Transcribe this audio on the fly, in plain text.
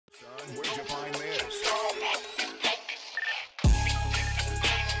Where'd you find this?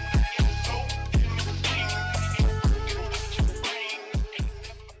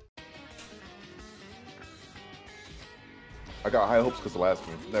 I got high hopes because the last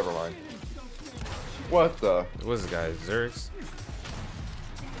one. Never mind. What the? What's this guy? Zerx?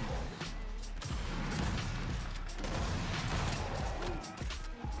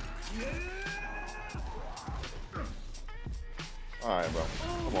 Alright, bro.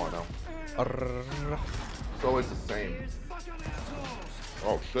 Come on now. It's always the same.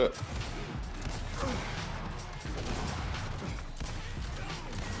 Oh, shit.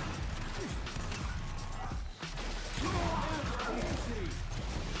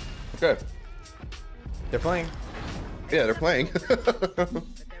 Okay. They're playing. Yeah, they're playing.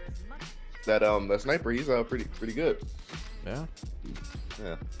 that sniper, he's pretty good. Yeah.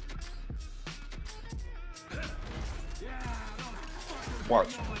 Yeah.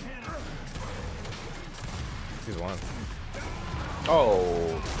 Watch. He's one.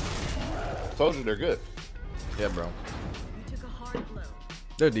 Oh. Told you they're good. Yeah, bro.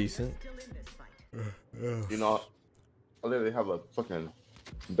 They're decent. You know, I literally have a fucking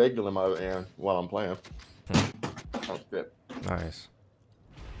bagel in my hand while I'm playing. Sounds good. Nice.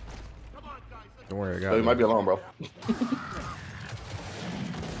 Don't worry, I got So you it. might be alone, bro.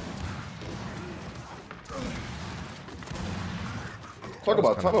 Talk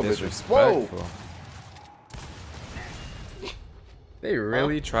about tunnel vision. Whoa! They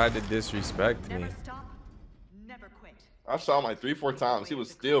really tried to disrespect me. I saw him like 3-4 times. He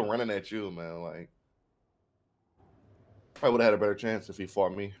was still running at you, man. Like, probably would have had a better chance if he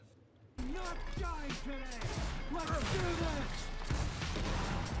fought me.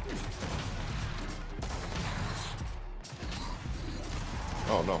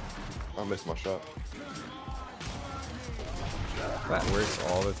 Oh no, I missed my shot. That works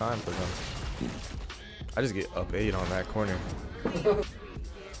all the time for them. I just get up 8 on that corner.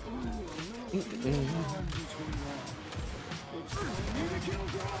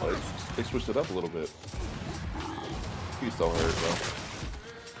 Oh, they switched it up a little bit. He's so hurt,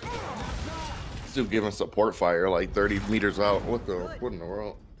 bro. Still giving support fire like 30 meters out. What in the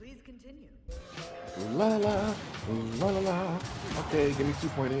world? Please continue. La la la la la. Okay, give me 2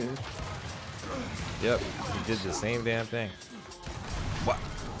 point in. Yep, he did the same damn thing. What?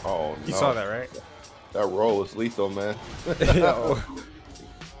 Oh no. You saw that, right? That roll is lethal, man. Yo.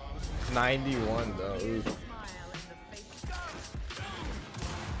 91 though. Oof.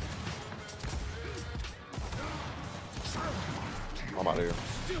 I'm out of here.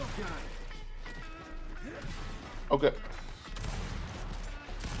 Okay.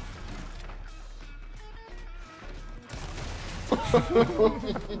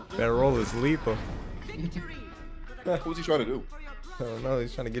 That roll is lethal. What's he trying to do? I don't know,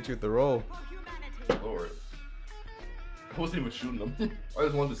 he's trying to get you with the roll. Lord. I wasn't even shooting them. I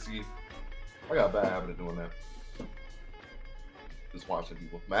just wanted to see. I got a bad habit of doing that. Just watching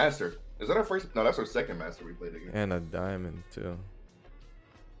people. Master. Is that our first? No, that's our second master we played again. And a diamond too.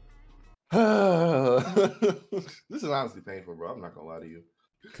 This is honestly painful, bro. I'm not gonna lie to you.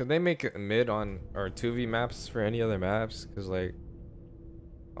 Could they make it mid on or 2v maps for any other maps? Cause like,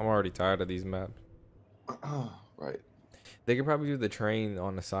 I'm already tired of these maps. Right. They could probably do the train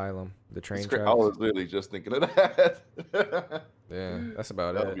on Asylum. The train tracks. I was literally just thinking of that. Yeah, that's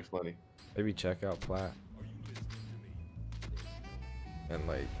about That it. would be funny. Maybe check out Plat. And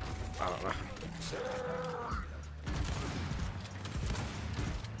like, I don't know.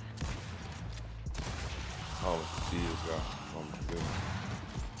 Oh, jeez, God. Oh my goodness.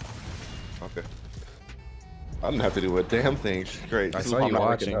 Okay. I didn't have to do a damn thing. Great. I This is saw why you I'm not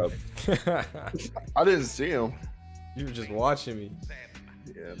waking watching. up. I didn't see him. You were just watching me.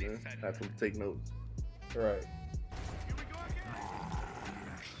 Yeah, man. I have to take notes. Right.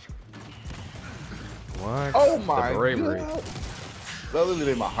 What? Oh my The bravery. God. That literally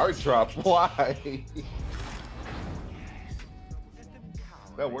made my heart drop. Why?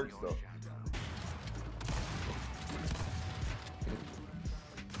 That works though.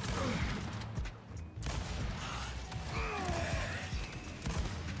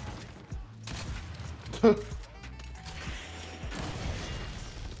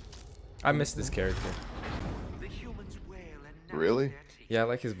 I miss this character. Really? Yeah, I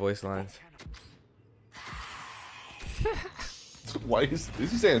like his voice lines. Why is he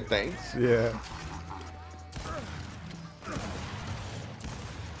saying thanks? Yeah.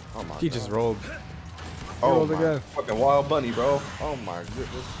 Oh my He God. just rolled. Oh rolled my again. fucking wild bunny, bro. Oh my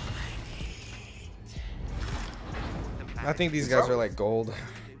goodness. I think these guys are like gold.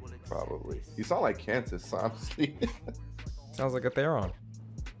 Probably. You sound like Kansas, honestly. Sounds like a Theron.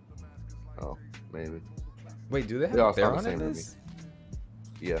 maybe. Wait, do they They all have sound Baron the in same to me. this?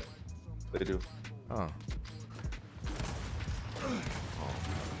 Yeah, they do. Oh.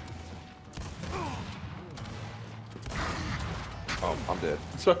 Oh, I'm dead.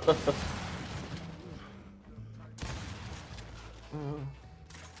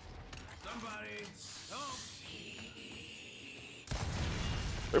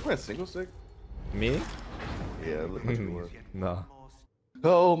 They're playing single stick? Me? Yeah, look like you were. No.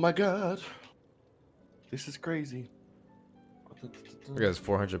 Oh my god. This is crazy. I guess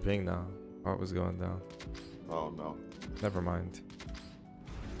 400 ping now. Heart was going down. Oh no. Never mind.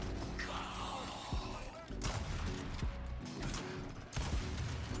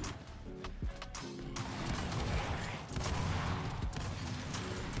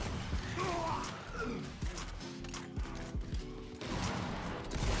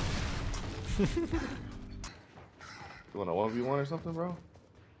 You want a 1v1 or something, bro? What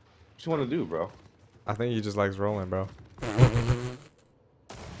you want to do, bro? I think he just likes rolling, bro.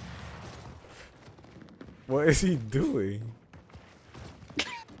 What is he doing?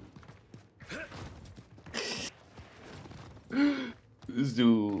 This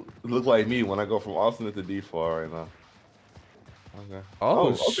dude look like me when I go from Austin to D4 right now. Okay. Oh,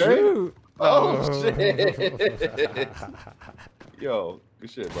 okay. shoot. Oh, shit. Yo, good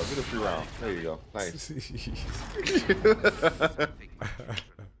shit, bro. Get a free round. There you go. Nice.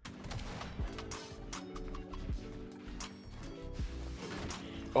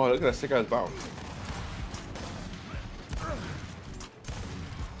 Oh, look at that sick ass bounce.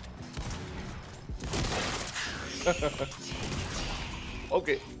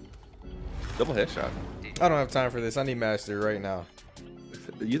 Okay. Double headshot. I don't have time for this. I need master right now.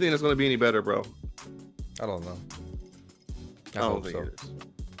 You think it's gonna be any better, bro? I don't know. I don't think it is.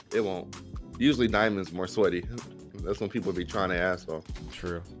 It won't. Usually diamond's more sweaty. That's when people be trying their ass off.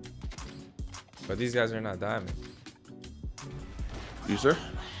 True. But these guys are not diamond. You sure?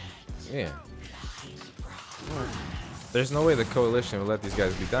 Yeah. There's no way the coalition will let these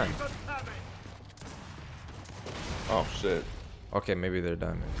guys be diamond. Oh shit. Okay, maybe they're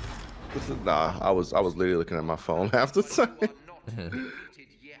diamond. Nah, I was literally looking at my phone half the time.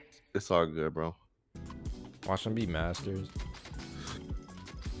 It's all good, bro. Watch them be masters.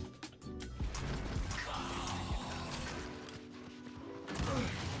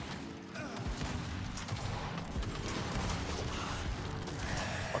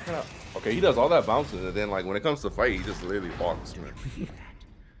 Okay, he does all that bouncing, and then like when it comes to fight, he just literally walks, man.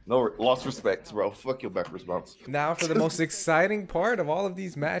 No, lost respect, bro. Fuck your backwards bounce. Now for the most exciting part of all of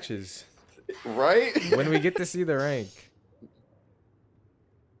these matches. Right? When we get to see the rank.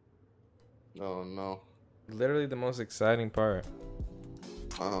 Oh no. Literally the most exciting part.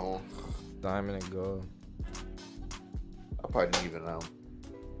 Oh. Diamond and gold. I probably didn't even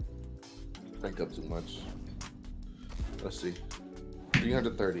rank up too much. Let's see.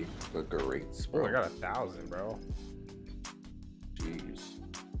 330. But great, bro. Oh, I got 1,000, bro. Jeez.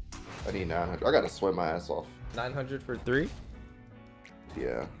 I need 900. I gotta sweat my ass off. 900 for 3?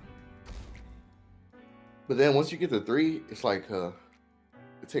 Yeah. But then once you get to 3, it's like it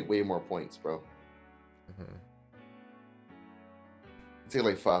take way more points, bro. It take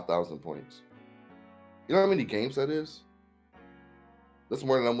like 5,000 points. You know how many games that is? That's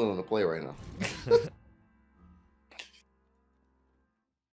more than I'm willing to play right now.